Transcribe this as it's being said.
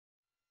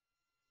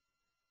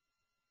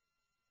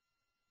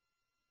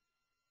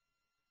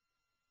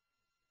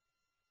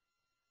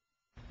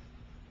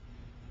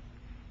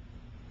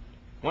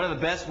One of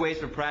the best ways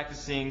for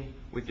practicing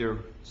with your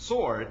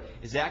sword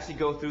is to actually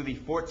go through the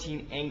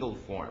 14 angled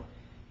form.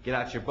 Get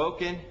out your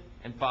bokken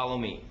and follow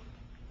me.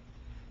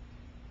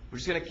 We're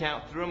just going to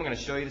count through them. I'm going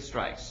to show you the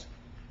strikes.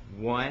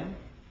 1,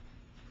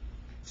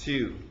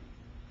 2,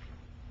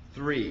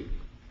 3,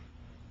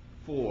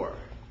 4,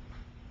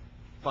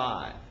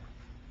 5,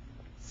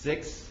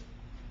 6,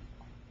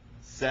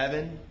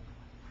 7,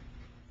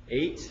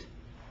 8,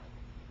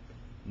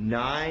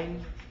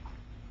 9,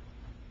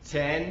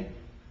 10,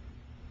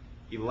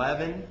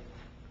 11,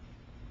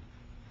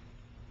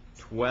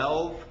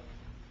 12,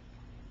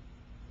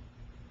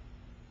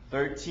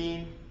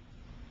 13,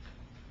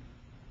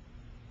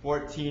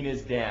 14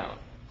 is down.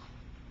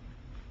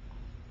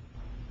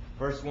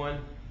 First one,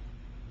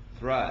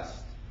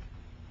 thrust.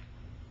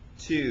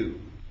 2,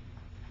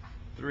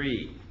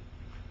 3,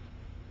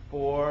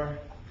 4,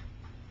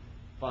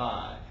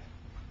 5,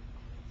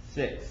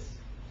 6,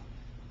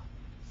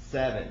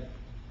 7,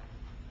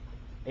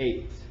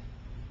 8,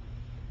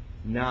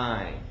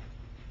 9,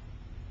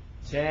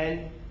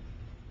 10,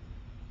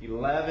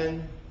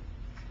 11,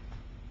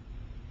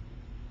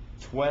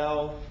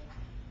 12,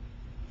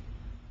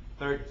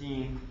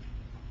 13,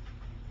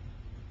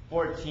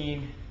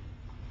 14,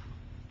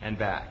 and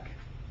back.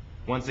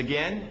 Once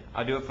again,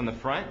 I'll do it from the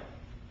front.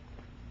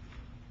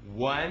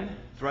 1,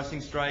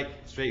 thrusting strike,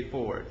 straight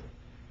forward.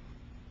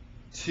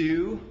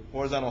 2,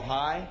 horizontal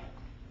high.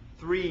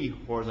 3,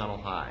 horizontal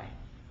high.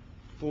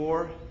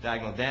 4,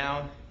 diagonal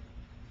down.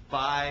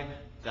 5,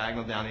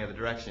 diagonal down the other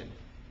direction.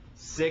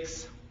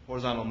 6,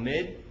 horizontal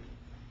mid.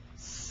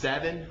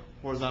 7,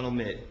 horizontal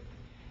mid.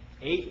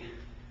 8,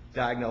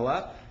 diagonal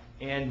up.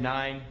 And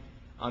 9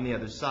 on the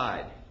other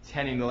side.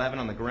 10 and 11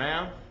 on the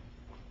ground.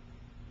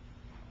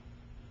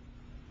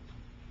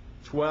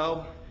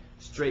 12,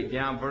 straight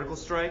down vertical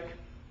strike.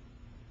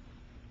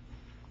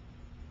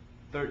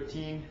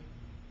 13,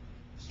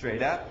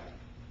 straight up.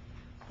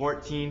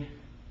 14,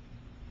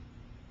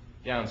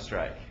 down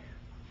strike.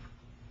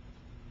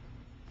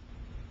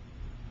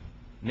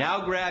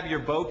 Now grab your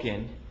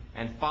bokken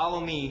and follow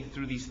me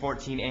through these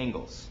 14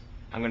 angles.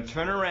 I'm going to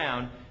turn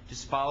around,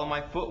 just follow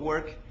my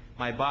footwork,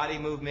 my body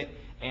movement,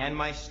 and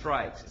my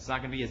strikes. It's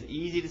not going to be as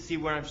easy to see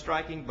where I'm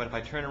striking, but if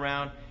I turn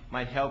around, it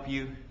might help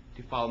you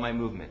to follow my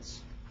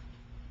movements.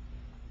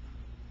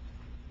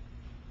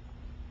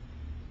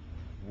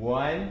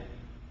 1,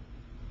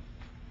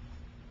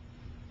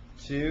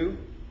 2,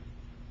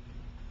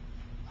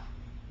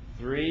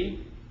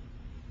 3,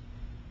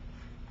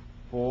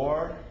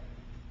 4,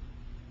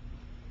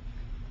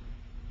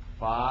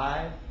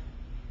 5,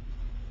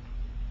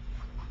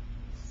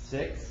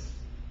 6,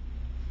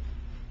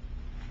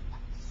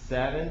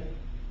 7,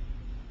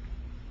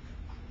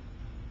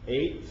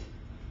 8,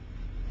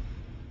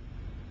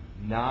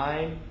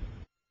 9,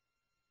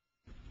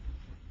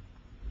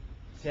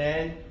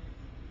 10,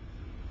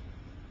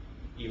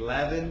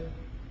 11,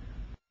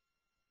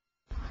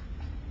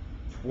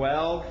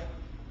 12,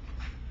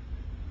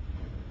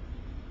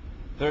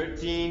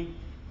 13,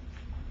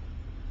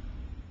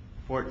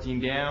 14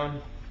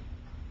 down,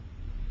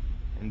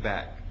 and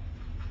back.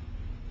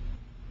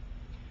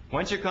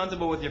 Once you're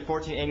comfortable with your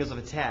 14 angles of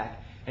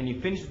attack, and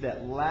you finish with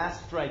that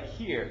last strike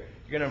here,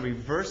 you're going to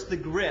reverse the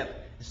grip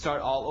and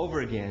start all over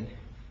again.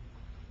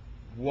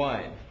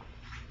 1,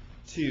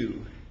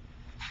 2,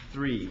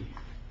 3,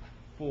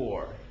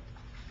 4,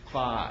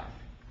 5,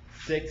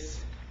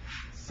 6,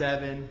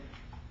 7,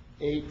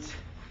 8,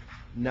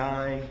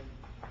 9,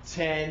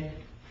 10,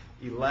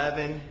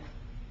 11,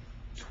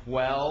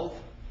 12,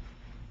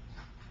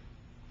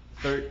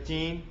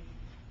 13,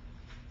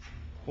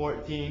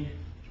 14,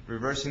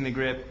 reversing the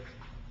grip,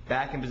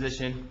 back in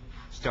position,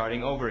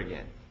 starting over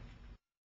again.